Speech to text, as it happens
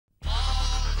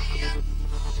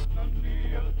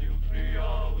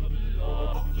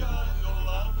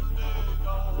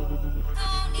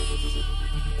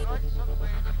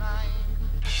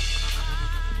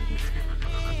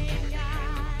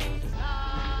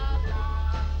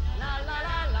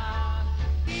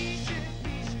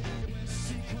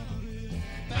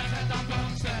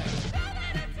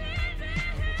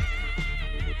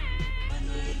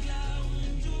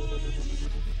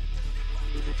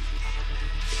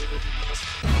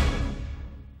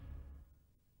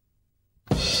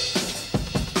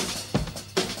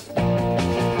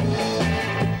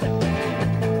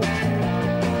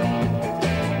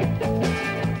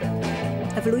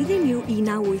Y flwyddyn yw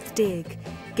 1980,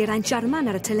 Geraint Jarman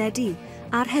ar y teledu,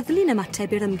 a'r heddlu'n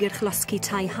ymateb i'r ymgyrch losgi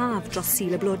tai haf dros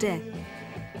Sul y Blodau.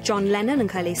 John Lennon yn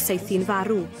cael ei saethu'n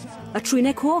farw, y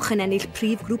trwynau coch yn ennill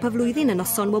prif grŵp y flwyddyn yn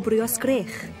noson wobrios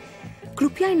grech.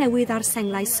 Grwpiau newydd ar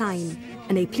senglau sain,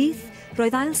 yn ei plith,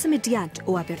 roedd Ail Symudiad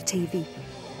o Aberteifi.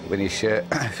 Wy'n eisiau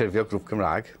ffurfio grŵp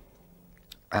Cymraeg,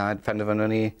 a penderfynwn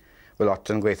ni, lot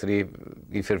yn gweithio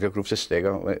i ffurfio grŵp Saesneg,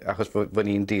 achos bod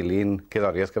ni'n dilyn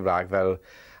cerddoriaeth Cymraeg fel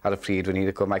ar y pryd wy'n ni'n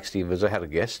licio Meic Stevens o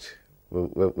Hergest.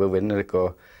 Wyn yn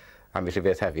licio ambell i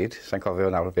beth hefyd, sa'n cofio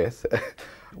nawr o beth.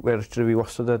 Wel, fi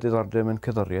wastad y diddordeb yn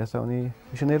cerddoriaeth, a o'n i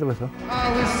eisiau gwneud rhywbeth o.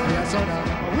 Whiskey a soda,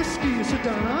 whiskey a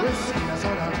soda, whiskey a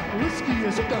soda, whiskey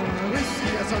a soda, whiskey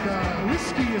a soda,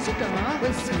 whiskey a soda,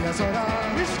 whiskey a soda,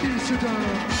 whiskey a soda.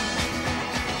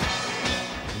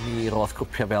 Mi roedd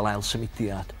grwpiau fel Ail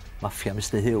Symudiad, Maffia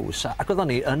Mr Huws, ac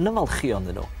oeddwn ni yn ymfalchio yn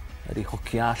nhw, ydi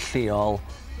hogia lleol,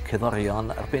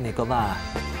 cerddorion arbennig o dda.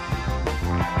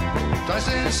 Does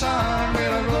in sun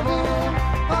with a global,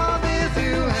 all with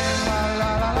you in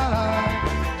la la la la la.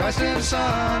 Does in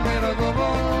sun with a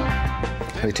global.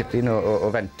 Rwy'n tipyn o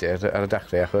fenter ar y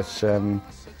dechrau, achos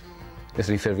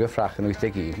wnaethon ni ffurfio ffrach yn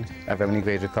 81, a fe ni'n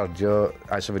gweud recordio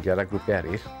Ail Symudiad a grwpiau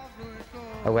eraill.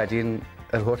 A wedyn,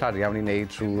 yr holl arian ni'n neud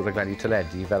trwy rhaglenni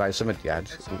teledu fel Ail Symudiad,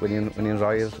 wedyn ni'n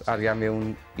rhoi'r arian mewn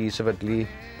i sefydlu,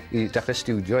 i dechrau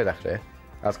studio i ddechrau,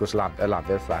 a wrth gwrs y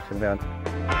laber ffrach yn fewn.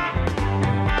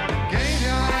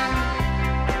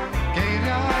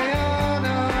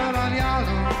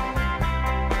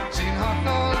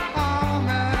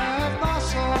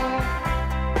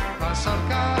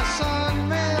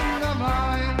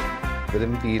 Bydd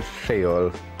ddim byd lleol,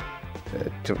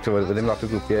 bydd ddim lot o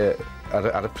grwpiau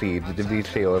ar y pryd, bydd ddim byd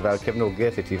lleol fel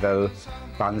cefnogaeth i ti, fel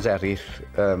bands eraill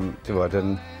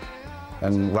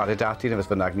yn wared ati neu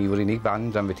beth bynnag, ni yw'r unig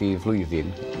band am beth i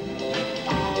flwyddyn.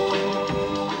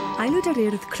 Aelodau'r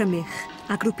urdd crymych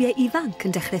a grwpiau ifanc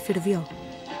yn dechrau ffurfio.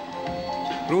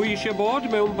 Rwy eisiau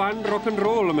bod mewn band rock and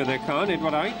roll y meddai can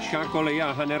Edward Aich ac o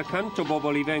leia hanner cant o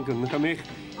bobl ifanc yn chymych.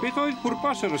 Beth oedd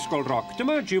pwrpas yr ysgol roc?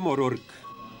 Dyma Jim o'r wrc.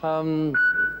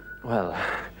 Wel,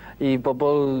 i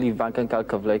bobl ifanc yn cael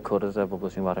cyfle i cwrdd â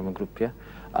bobl sy'n wario mewn grwpiau,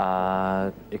 a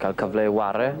i cael cyfle i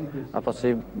ware, a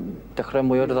posib dechrau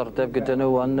mwy o diddordeb gyda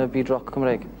nhw yn y byd roc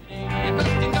Cymraeg.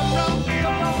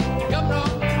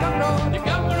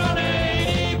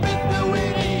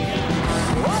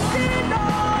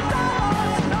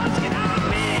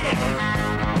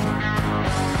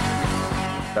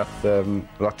 Dath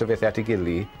lot o bethau at ei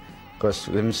gili, cos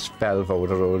ddim spel fawr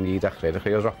ar ôl ni dechrau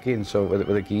dechreuodd rockin, so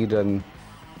oedd y gyd yn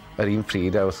yr un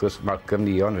pryd, a wrth gwrs Malcolm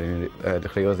Neon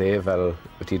dechreuodd fel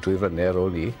wedi 2 flynedd ar ôl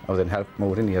ni, a oedd e'n help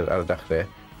mawr i ni ar y dechrau.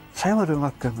 Sa'n gwybod dwi'n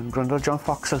Malcolm yn gwrando John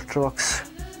Fox Ultravox.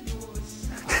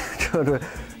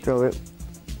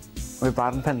 Mae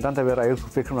barn pendant efo'r ail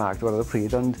grwpiau Cymraeg ar y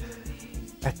pryd, ond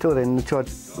eto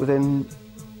oedd e'n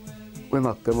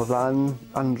Malcolm o flaen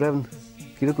anrefn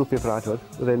gyd o grwpiau Prad,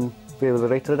 oedd e'n oedd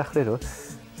y reit ar y dechrau.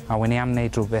 A wyn i am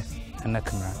wneud rhywbeth yn y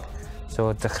Cymraeg.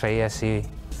 So dechreuais i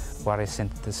wario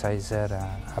synthesizer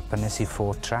a bynnes i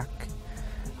 4-track.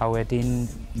 A wedyn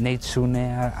wneud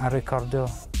swnau a recordo.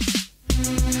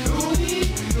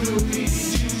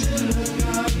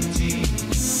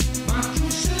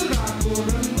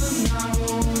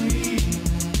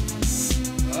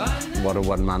 What a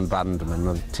one-man band yma.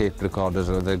 Oedd tape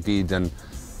recorders oedd y gyd yn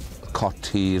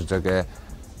cot hir ag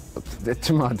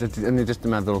Tymod, o'n i jyst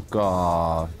yn meddwl,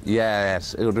 yes,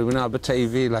 rhywun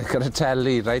Aberteifi, like ar y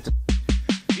teli, right?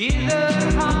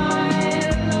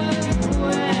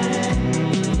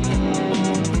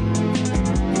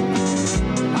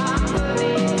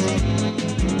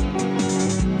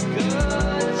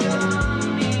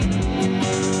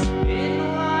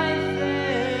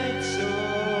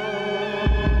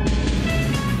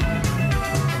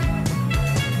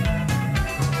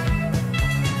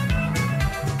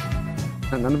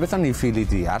 Yn beth o'n i'n ffili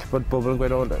deall, bod bobl yn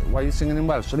gweud, why are you singing in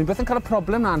Welsh? O'n i beth yn cael y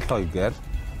problem na'n Lloegr,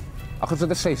 achos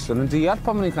oedd y Saeson yn deall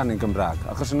pan o'n i'n canu'n Gymraeg,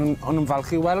 achos o'n nhw'n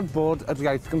falch i weld bod yr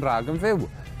iaith Gymraeg yn fyw.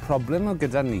 Problem o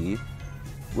gyda ni,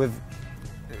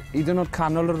 hyd yn oed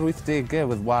canol yr 80au,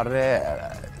 with ware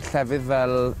llefydd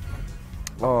fel,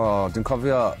 dwi'n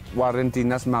cofio waren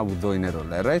Dinas Mawddwy neu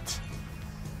rolau, reit?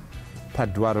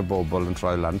 4 o bobl yn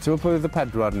troi lan. Ti'n meddwl pwy oedd y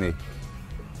 4 ni?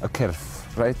 Y cyrff,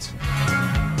 reit?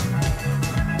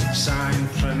 Sa'n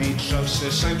prynu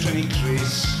trowsus, sa'n prynu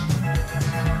crys.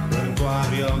 Rwy'n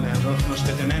gwario mewn wythnos,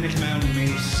 bydd yn ennill mewn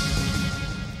mis.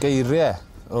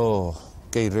 Geiriau.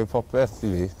 Geiriau popeth i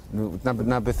fi.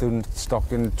 Na beth yw'n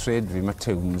stoc yn trade fi, mae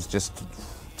tunes, just,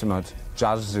 ti'n modd,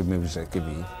 jazz yw music i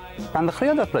fi. Pan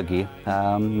ddechreuodd Datblygu,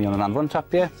 mi o'n anfon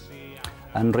tapiau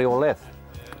yn reoledd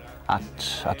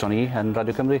at o'n i yn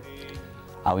Radio Cymru.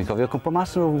 A wy'n cofio cwmpa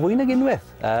mas nhw fwy nag unwaith.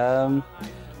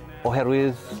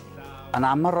 Oherwydd yn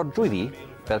amarodrwy fi,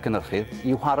 fel cynnyrchydd,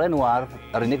 i'w chwarae nhw ar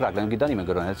yr unig rhaglen gyda ni mewn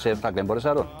gwirionedd, sef rhaglen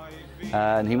Brodyr.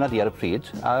 Yn hymnad i ar y pryd,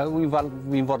 a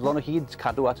wy'n fodlon o hyd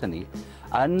cadw at hynny,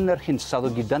 yn yr hinsawdd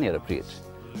o gyda ni ar y pryd.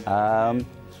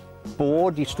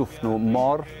 Bod i stwff nhw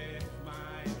mor,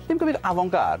 ddim gyfyd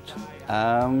avant-garde,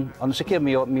 ond yn sicr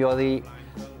mi oedd hi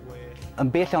yn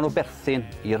bell iawn o berthyn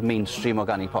i'r mainstream o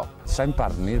ganu pop. Sa'n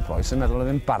barnu'r boi, sa'n meddwl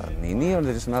oedd yn barnu ni, ond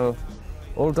dwi'n meddwl,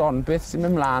 hold on, beth sy'n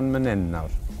mynd mlaen mynd hyn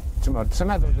nawr?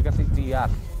 Sa'n meddwl dwi'n gallu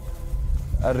deall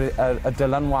y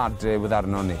dylanwadau wydd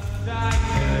arno ni.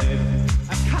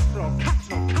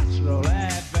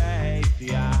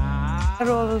 Ar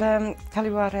ôl cael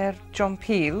ei ware'r John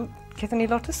Peel, cethon ni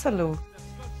lot o sylw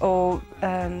o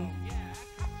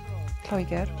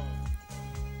Lloegr.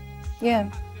 Ie,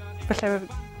 falle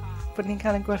bod ni'n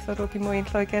cael ein gwerthfawrogi mwy yn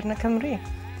Lloegr na Cymru.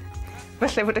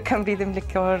 Falle bod y Cymru ddim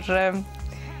licio'r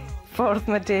ffordd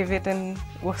mae David yn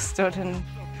wastod yn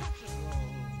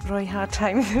rhoi hard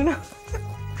time iddyn nhw.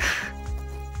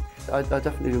 I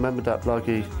definitely remember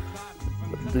Datblygu.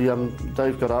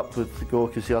 Dave got up with the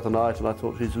Gorkas the other night and I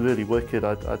thought he was really wicked.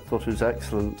 I thought he was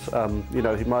excellent. You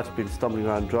know, he might have been stumbling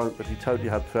around drunk, but he totally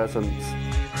had presence.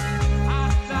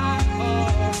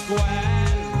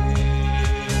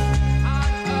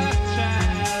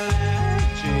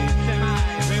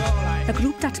 Y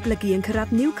grŵp Datblygu yn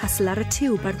cyrraedd Newcastle ar y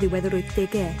tiwb ar ddiwedd yr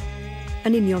 80au.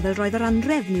 Yn union fel roedd yr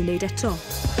anref ni'n wneud eto.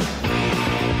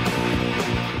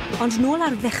 Ond nôl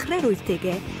ar ddechrau'r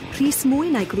 80au, pris mwy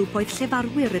na'i grŵp oedd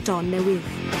llefarwyr y don newydd.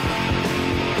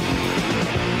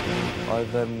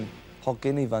 Oedd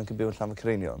hogyn ifanc yn byw yn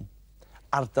Llanfacreinion,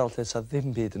 ardal lle sa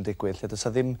ddim byd yn digwydd, lle sa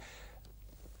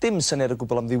ddim syniad o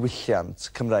gwbl am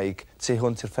ddiwylliant Cymraeg tu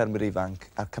hwnt i'r ffermwyr ifanc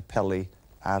a'r capeli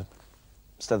a'r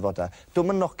steddfodau.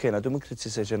 Dwi'n yn nocyn a dwi'n yn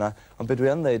critisisio yna, ond beth dwi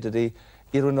yn dweud ydy,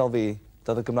 i rywun fel fi,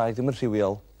 doedd y Gymraeg ddim yn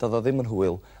rhywiol, doedd o ddim yn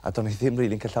hwyl, a doedd ni ddim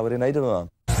rili'n cael llawer i wneud efo.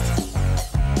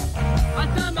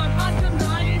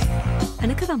 Yn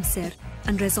y cyfamser,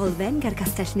 yn resolfen ger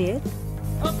Castell Nedd.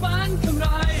 Y ban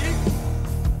Cymraeg!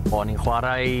 O'n i'n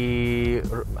chwarae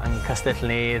yn Castell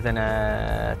Nedd yn y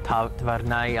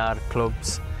tafarnau a'r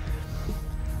clwbs.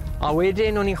 A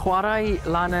wedyn o'n i'n chwarae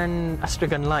lan yn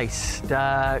Ystrygynlais, da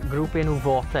grŵp enw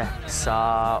Vortex,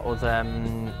 a oedd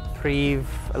prif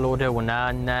aelodau hwnna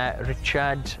yn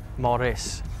Richard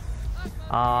Morris.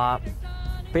 A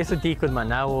beth oedd digwydd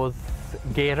yma oedd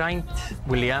Geraint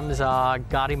Williams a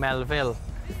Gary Melville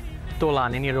dod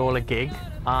lan i ni rôl y gig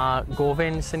a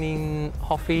gofyn sy'n ni'n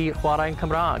hoffi chwarae yn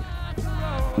Cymraeg.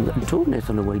 To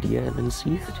wnaethon nhw wedi yn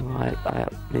syth,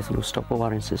 wnaethon nhw stop o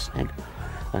warin Saesneg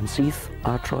yn syth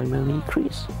a troi mewn i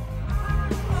Cris.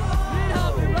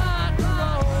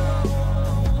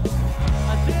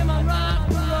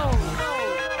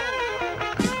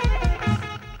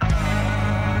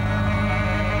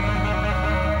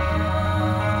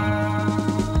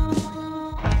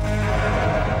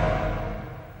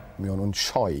 Mi o'n nhw'n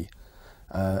sioe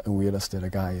yn wir ystyr y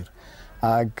gair.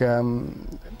 Ac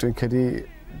dwi'n credu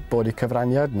bod eu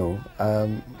cyfraniad nhw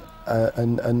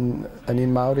yn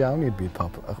un mawr iawn i'r byd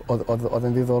pop. Oedd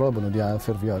yn ddiddorol bod nhw wedi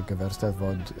anffurfio ar gyfer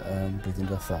Steddfod blwyddyn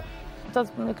diwetha.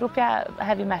 Doedd grwpiau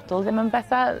heavy metal ddim yn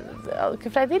bethau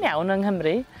cyffredin iawn yng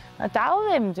Nghymru. Dal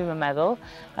ddim, dwi'n meddwl.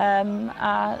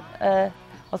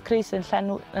 Oedd Cris yn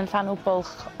llanw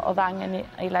bwlch oedd angen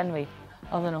ei lenwi.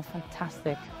 Oedden nhw'n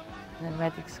ffantastig. Yn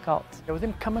enwedig Scott. Oedd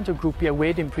ddim cymaint o grwpiau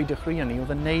wedyn pryd dechreuon ni,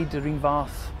 oedd yn neud yr un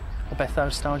fath o bethau'r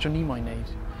stad o'n i moyn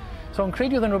neud. So yn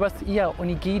credu oedd yn rhywbeth,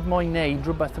 o'n i gyd moyn neud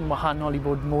rhywbeth yn wahanol i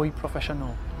bod mwy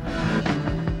proffesiynol.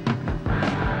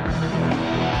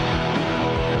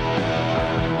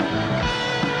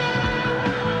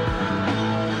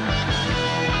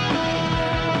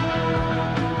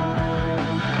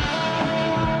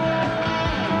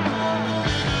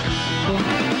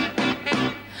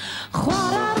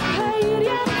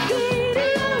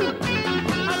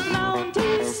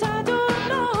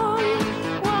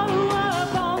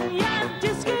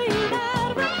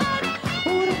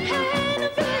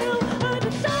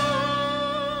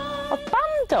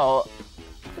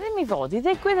 I fod i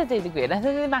ddigwydd a deud y gwir, nath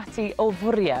ddim ati o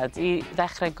fwriad i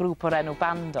ddechrau grŵp o'r enw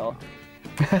Bando.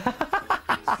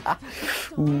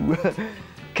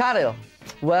 Caryl,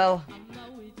 wel,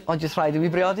 ond jyst rhaid i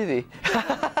fi briodi ddi.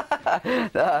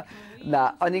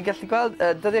 Na, o'n i'n gallu gweld,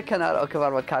 dyddiau cynnar o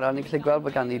cyfarfod Cara, o'n i'n gallu gweld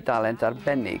bod gan i dalent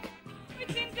arbennig.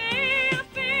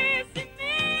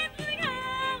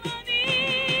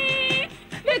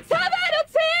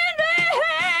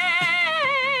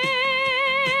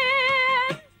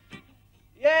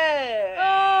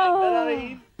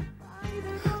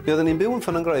 Mi oedden ni'n byw yn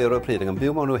Ffynnon Groer o'r pryd, ac yn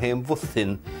byw mewn nhw hen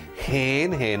fwthyn,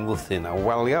 hen fwthyn, a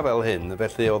walia fel hyn,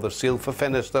 felly oedd y silff y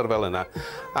ffenestr fel yna.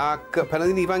 Ac pan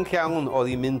oedd hi'n ifanc iawn, oedd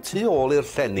hi'n mynd tu ôl i'r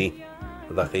llenni,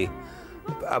 ydych chi,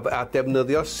 a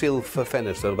defnyddio silff y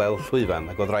ffenestr fel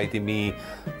llwyfan, ac oedd rhaid i mi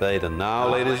ddeud, and now,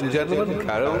 ladies and gentlemen,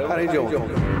 Carol Parry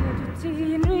Jones.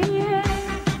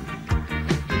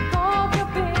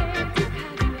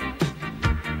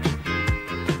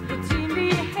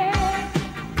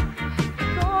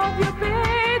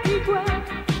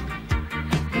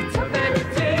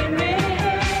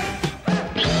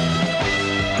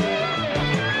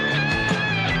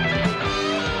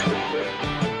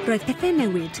 Roedd pethau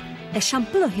newid,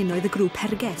 esiampl o hyn oedd y grŵp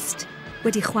Hergest.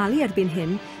 Wedi chwalu erbyn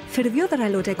hyn, ffurfiodd yr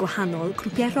aelodau gwahanol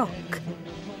grwpiau roc.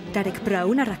 Derek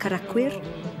Brown ar acaracwyr,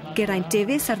 Geraint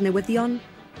Davies ar newyddion,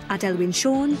 a Delwyn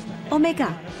Siôn o Meic.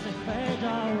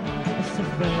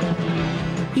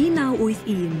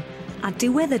 1981, a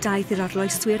diwedd y daith i'r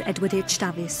arloeswyr Edward H.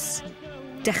 Davies.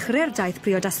 Dechrau'r daith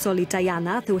briodasol i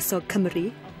Diana, Ddywysog Cymru,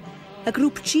 y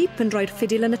grŵp Jeep yn rhoi'r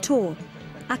ffidil yn y to,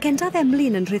 ac endaf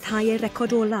Emlyn yn rhyddhau ei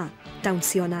recod ola,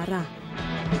 Dawnsion Ara.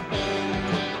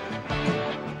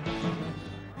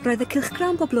 Roedd y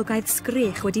cylchgrawn boblogaidd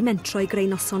sgrech wedi mentro i greu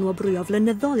noson wobrwyo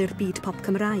flynyddol i'r byd pop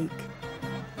Cymraeg.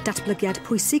 Datblygiad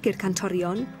pwysig i'r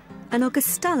cantorion, yn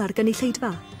ogystal â'r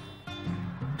gynulleidfa.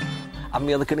 A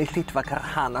mi oedd y gynulleidfa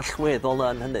rhan allweddol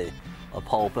yn hynny, oedd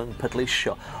pob yn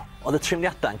pedleisio. Oedd y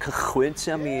trefniadau'n cychwyn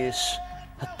tua mis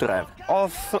Hydref.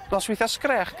 Oedd nosweithiau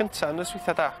sgrech gyntaf yn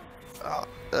nosweithiau da.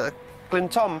 Glyn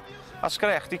Tom a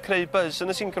sgrech di creu buzz yn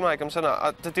y sîn Cymraeg amser yna,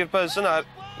 a dydy'r buzz yna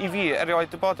i fi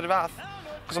erioed y bod yr fath.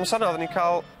 Cos amser yna oedden ni'n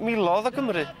cael miloedd o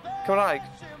Gymru Cymraeg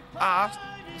a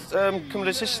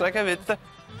Cymru Saesneg hefyd.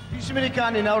 Fi sy'n mynd i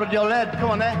canu nawr ydi o led,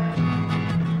 come on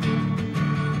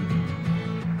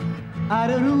Ar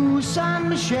y rŵ San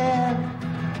Michel,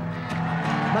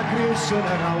 mae Chris yn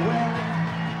yr awel,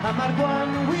 a mae'r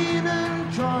gwanwyn yn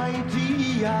troi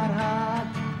di ar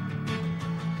had.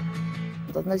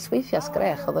 Oedd yna weithiau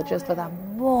sgrech, oedd o jyst fydda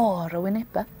môr o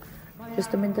wyneba.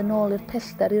 Jyst yn mynd yn ôl i'r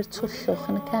pellter i'r twllwch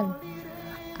yn y cefn.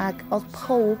 Ac oedd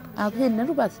pawb, a oedd hyn yn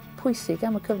rhywbeth pwysig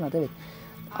am y cyfnod hefyd,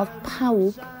 oedd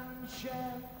pawb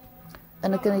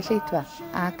yn y gynulleidfa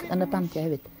ac yn y bandiau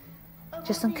hefyd.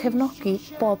 Jyst yn cefnogi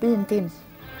bob un dim.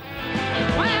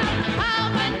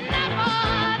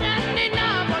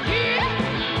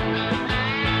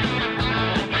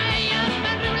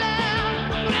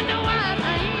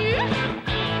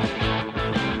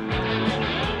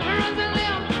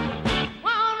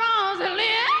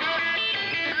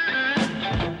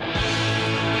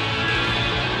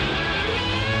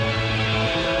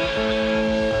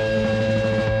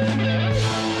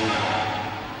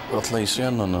 Leis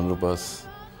Rhiannon yn rhywbeth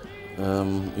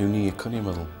unique o'n i'n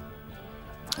meddwl.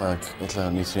 Ac ella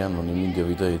wneith Rhiannon i'n mynd i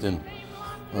fi dweud hyn.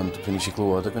 Ond pan nes i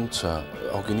glywed y gyntaf,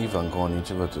 hogyn ifanc o'n i'n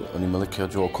i'n mylicio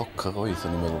Joe Cocker oedd,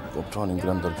 o'n i'n meddwl, bob tro ni'n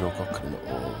gwrando ar Joe Cocker,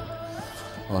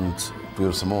 ond dwi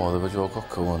wrth y modd efo Joe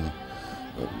Cocker o'n.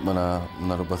 Mae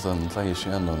yna rhywbeth yn Leis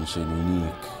Rhiannon sy'n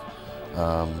unique,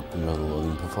 a dwi'n meddwl oedd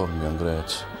hi'n perfformio'n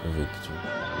gret hefyd.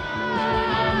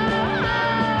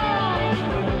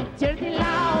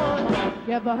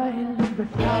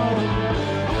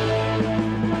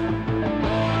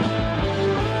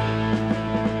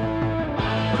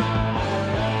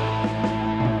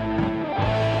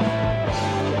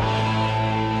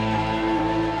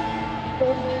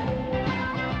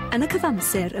 Yn y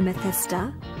cyfamser y Methesda,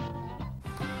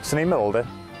 Swn i'n meddwl,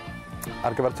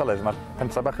 ar gyfer teled, mae'r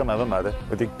pentra bach yma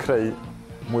wedi creu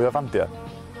mwy o fandiau.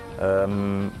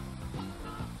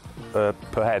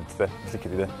 Per head, licio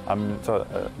fi,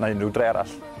 na unrhyw dre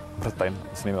arall, Prydain,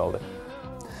 swn i'n meddwl.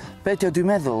 Be dwi'n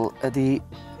meddwl ydy,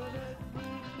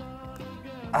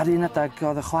 ar un adag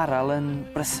oedd y chwaral yn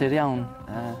brysur iawn.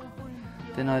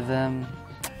 Dyn oedd,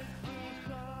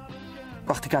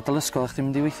 bo chdi gadael ysgol, chdi'n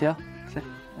mynd i weithio.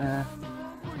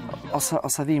 Os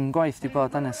a ddim gwaith di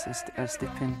bod anes ers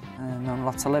dipyn mewn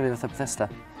lot o lefydd fatha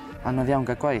Bethesda, anodd iawn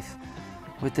gael gwaith.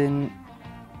 Wedyn,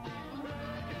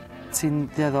 ti'n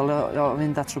dieddol o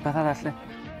fynd at rhywbeth arall,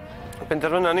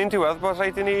 Benderfyna ni'n diwedd bod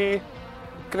rhaid i ni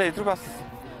gwneud rhywbeth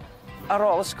ar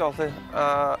ôl ysgol,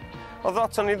 Oedd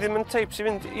lot o'n i ddim yn teip sy'n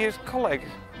mynd i'r coleg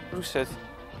rwysyd.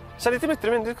 Sa'n i ddim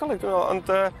medru mynd i'r coleg, ond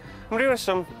am ryw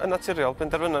reswm yn naturiol,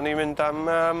 benderfyna ni'n mynd am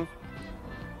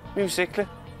music,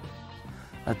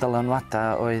 y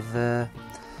dylanwadau oedd,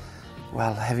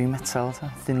 wel, heavy metal,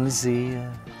 Thin Lizzy,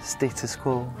 Status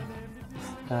Quo,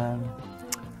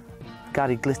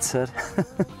 Gary Glitter.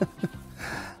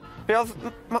 Be oedd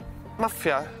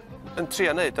Maffia yn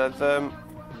trio wneud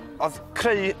oedd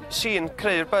creu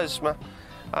creu'r buzz yma,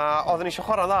 a oedden ni eisiau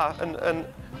chwarae dda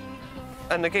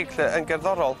yn y gig yn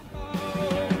gerddorol.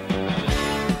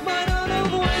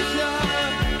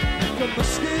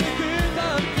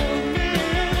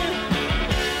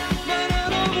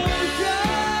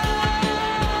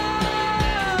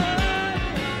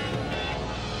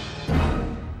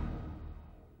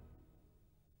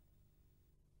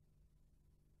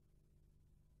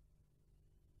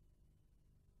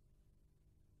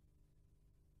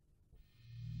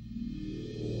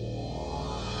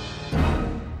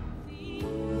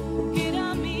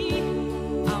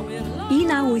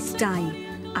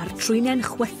 A'r trwynen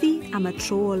chwythu am y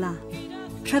tro ola.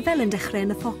 Rhyfel yn dechrau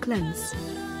yn y Falklands.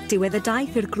 Diwedd y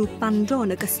daith i'r grŵp Bando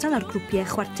yn ogystal â'r grwpiau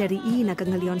chwarteri 1 a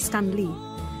gynghylion Stanley.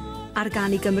 Ar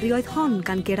gan I Gymru oedd hon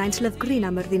gan Geraint Lovgreen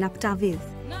am yr ddyn ap Dafydd.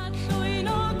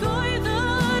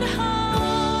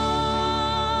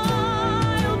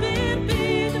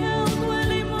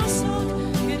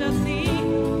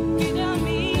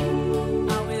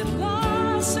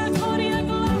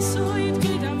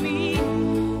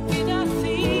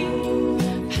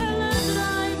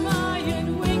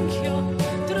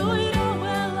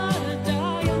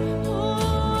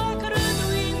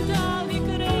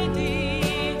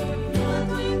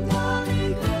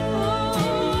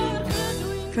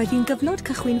 Roedd hi'n gyfnod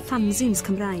cychwyn fanzines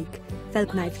Cymraeg, fel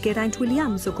gwnaeth Geraint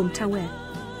Williams o Gwmtawe.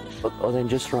 Oedd e'n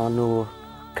jyst rhan o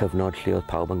cyfnod lle oedd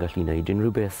pawb yn gallu gwneud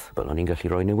unrhyw beth, fel o'n i'n gallu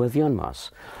rhoi newyddion mas.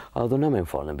 A oedd hwnna mewn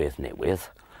ffordd yn beth newydd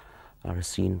ar y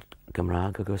sîn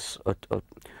Gymraeg, agos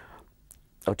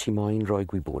o ti moyn rhoi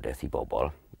gwybodaeth I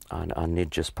bobl, a nid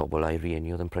jyst pobl a'i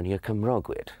rieni oedd yn prynu y Cymro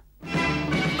gwed.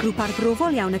 Grŵp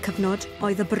arbrofol iawn y cyfnod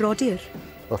oedd y Brodyr.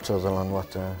 Lot o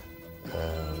ddylanwadau,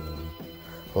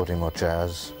 bod dim o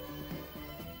jazz,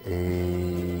 I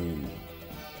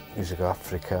music o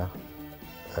Africa,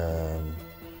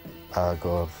 ag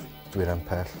o'r Dwyr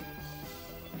Empell.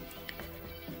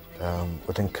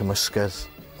 Wedyn cymysgedd,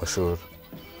 mae'n siŵr,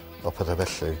 o pethau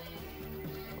felly,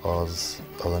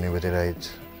 oeddwn I wedi reid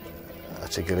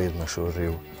at ei gilydd, mae'n siŵr,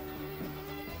 rhyw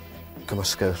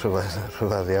cymysgedd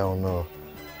rhyfedd iawn o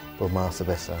bob math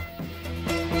o bethau.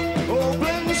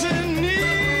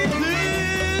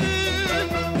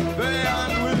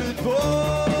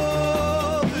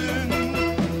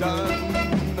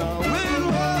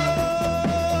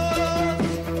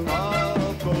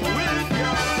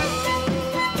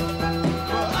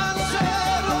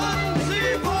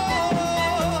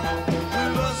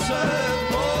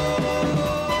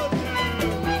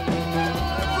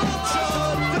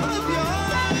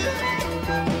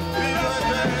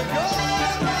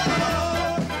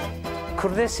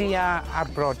 Cwrddes I a'r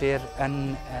Brodyr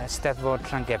yn Steddfod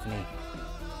Llangefni,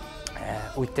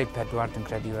 84 yn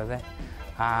credu oedd e,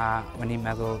 a o'n i'n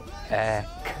meddwl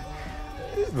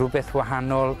rhywbeth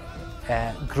wahanol,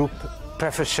 grŵp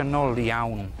proffesiynol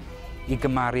iawn I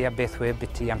gymaru â beth we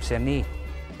biti amser ni.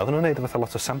 Oedden nhw'n gwneud fatha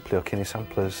lot o samplio cyn I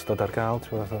samplers dod ar gael,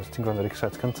 ti'n gwrando ar y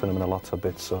cassette cyntaf, nhw'n mynd lot o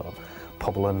bits o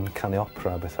pobl yn canu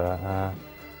opera a bethau, a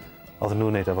oedden nhw'n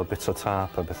gwneud efo bits o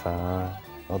tap a bethau,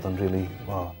 oedd yn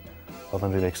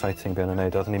really exciting be o'n nhw'n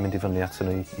gwneud. Oedden ni'n mynd I fyny at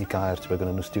nhw I Gaer, gyda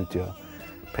nhw studio,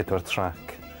 4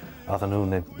 track. Oedden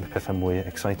nhw'n gwneud pethau mwy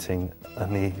exciting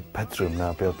yn ei bedroom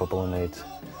na be oedd bobl yn gwneud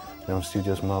mewn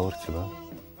studios mawr, ti'n bo.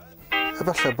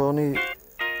 Efallai bod ni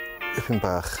dipyn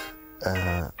bach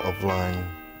o flaen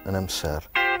yn amser.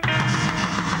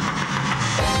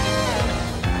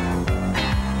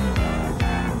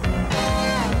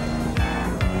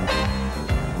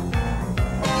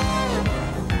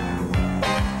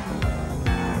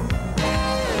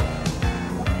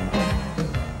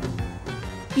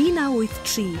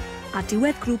 1983 a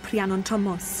diwedd grŵp Rhiannon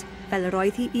Tomos, fel yr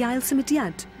oedd hi I Ail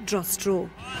Symudiad dros dro.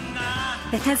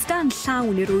 Bethesda yn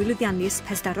llawn i'r wylwyddiannus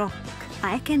Pesda Roc,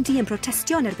 a ECND yn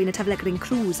protestio yn erbyn y taflegryn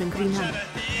Cruise yn Greenham.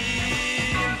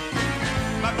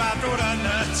 Mae Badwr yn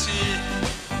y tŷ,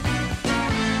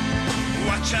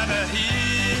 watcha dy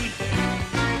hun,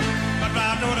 mae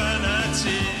Badwr yn y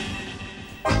tŷ.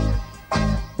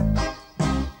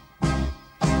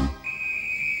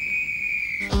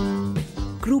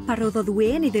 Grŵp arroddodd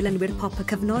wen I ddilynwyr pop y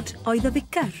cyfnod oedd y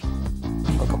Ficar.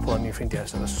 Oedd cwpl o'n i'n ffrindiau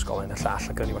ystod ysgolion y llall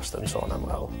ac o'n i wastad yn sôn am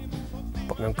wel,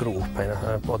 bod mewn grŵp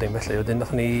a bod dim felly. Wedyn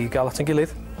nath ni gael at yn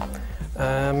gilydd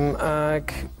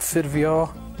ag ffurfio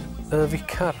y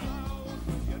Ficar.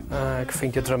 Ag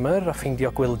ffeindio drummer a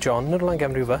ffeindio Gwyl John yn rhan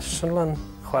gefn rhyw fys yn rhan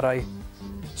chwarae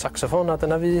saxoffon a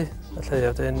dyna fi, felly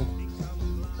wedyn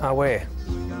a we.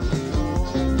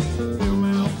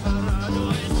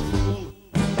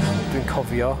 Dwi'n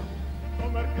cofio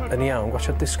yn iawn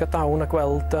gwasio disg a dawn a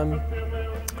gweld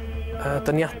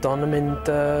dyniadon yn mynd,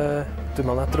 dwi'n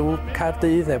meddwl na drwy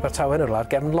Caerdydd neu Abertawe neu rwla,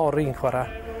 ar gefn lori yn chwarae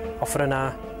offrynna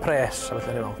pres, a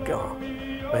felly ni'n meddwl,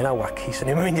 mae'n awaci, so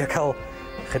ni'n mynd i cael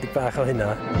chydig bach o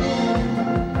hynna.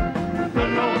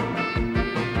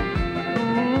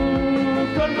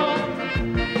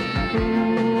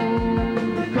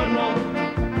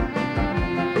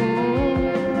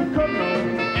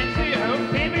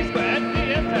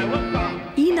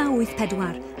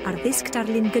 Pedwar ar ddisg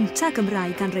darlun gyntaf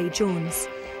Gymraeg gan Ray Jones.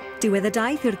 Diwedd y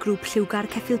daith i'r grŵp lliwgar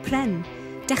Ceffyl Pren,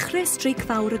 dechrau streic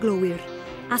fawr y glowyr,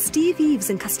 a Steve Eves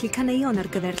yn casglu caneuon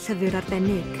ar gyfer llyfr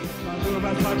arbennig.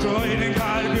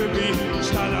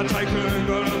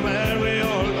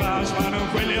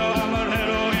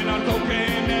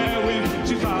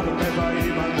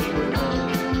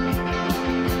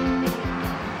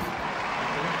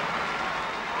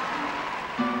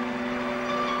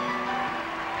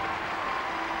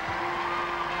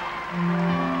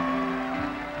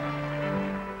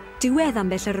 Diwedd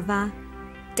ambell yrfa,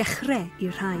 dechrau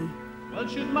i'r rhai. Wel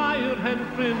sydd Mae'r hen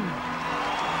ffrind,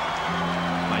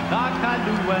 mae'n dda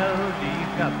cadw weld i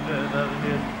gartref yr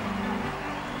hyn.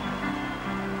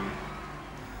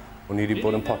 O'n i wedi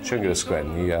bod yn potio gyda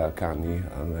sgwennu a canu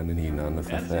yn hunan y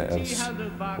phethau ers,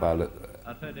 wel,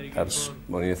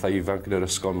 o'n i'n eitha ifanc gyda'r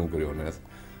ysgol mewn gwirionedd.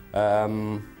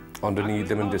 Ond o'n i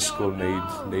ddim yn disgwyl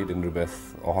wneud unrhyw beth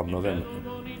ohono fe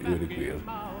i wedi gwir.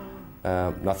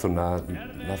 Nath hwnna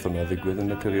ddigwydd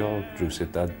yn naturiol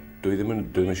drwsyd, a dwi ddim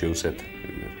yn siŵr sut.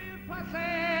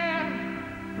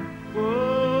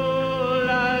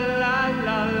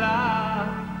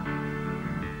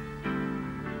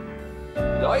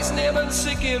 Does neb yn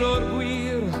sicr o'r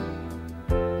gwir,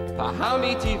 pa hawn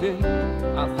i ti fynd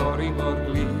a thorri mor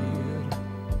glir.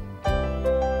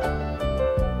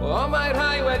 O mae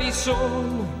rhai wedi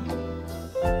sôn,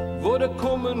 fod y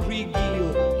cwm yn rhy gil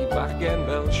i bachgen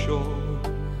fel Sion.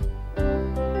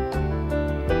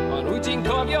 Ond wyt ti'n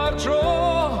cofio'r tro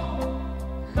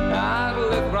ar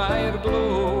lyfrau'r glo,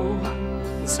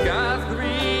 yn sgathru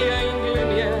ein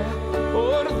gliniau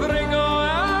o'r ddringo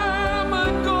am y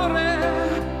gore.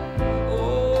 O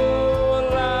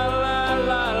la la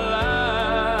la la.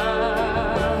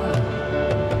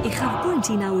 Uchafbwynt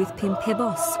 1985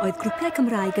 hebos oedd grwpiau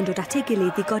Cymraeg yn dod at ei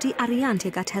gilydd i godi arian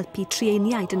tuag at helpu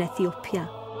treeniaid yn Ethiopia.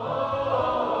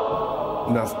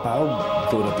 Nath pawb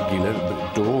ddod at ei gilydd,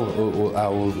 a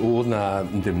oedd na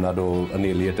ymdimlad o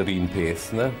aneliad yr un peth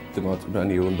yna. Oedd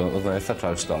na eitha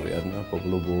trawstoriad yna,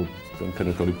 pobl o bob yn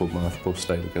cynrychioli pob math, pob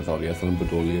stael o gerddoriaeth yn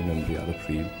bodoli yn Nghymru ar y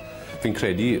pryd. Fi'n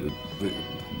credu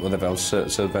oedd e fel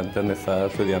sylfenter yn eitha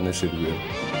llwyddiannus i'r wir.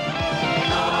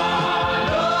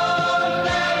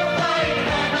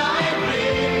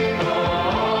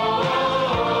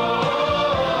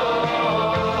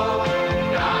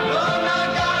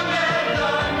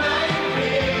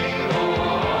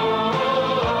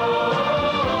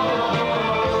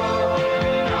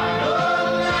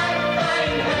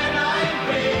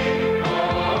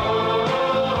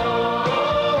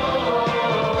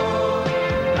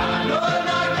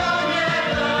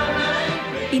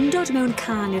 Mewn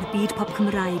can i'r byd pop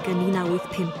Cymraeg yn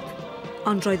 1985,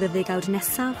 ond roedd y ddegawd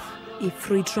nesaf i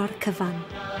ffrwydro'r cyfan.